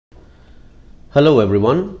Hello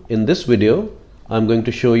everyone, in this video I'm going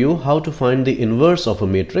to show you how to find the inverse of a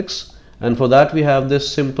matrix, and for that we have this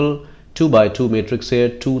simple 2 by 2 matrix here,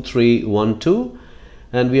 2 3 1 2,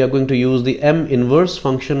 and we are going to use the M inverse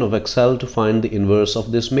function of Excel to find the inverse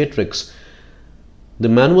of this matrix. The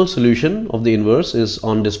manual solution of the inverse is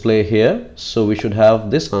on display here, so we should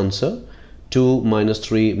have this answer 2 minus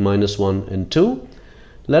 3 minus 1 and 2.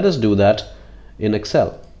 Let us do that in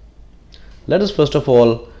Excel. Let us first of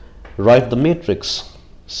all write the matrix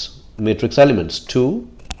elements 2,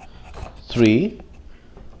 3,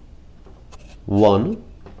 1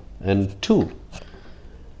 and 2.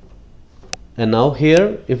 And now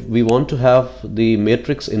here, if we want to have the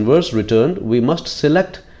matrix inverse returned, we must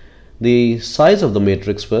select the size of the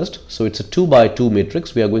matrix first. So it's a 2 by 2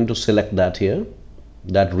 matrix. We are going to select that here,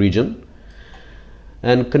 that region,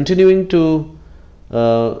 and continuing to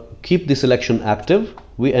keep the selection active,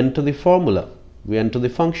 we enter the formula. We enter the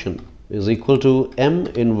function is equal to M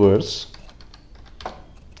inverse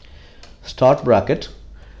start bracket,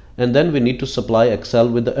 and then we need to supply Excel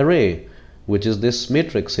with the array, which is this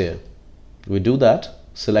matrix here. We do that,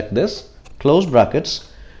 select this, close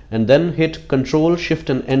brackets, and then hit Control Shift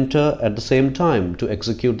and Enter at the same time to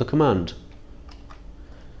execute the command.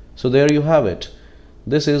 So there you have it.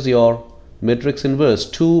 This is your matrix inverse,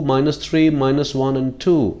 2 minus 3 minus 1 and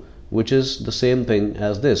 2, which is the same thing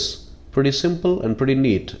as this. Pretty simple and pretty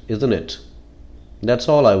neat, isn't it? That's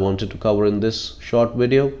all I wanted to cover in this short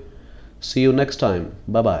video. See you next time.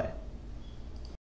 Bye bye.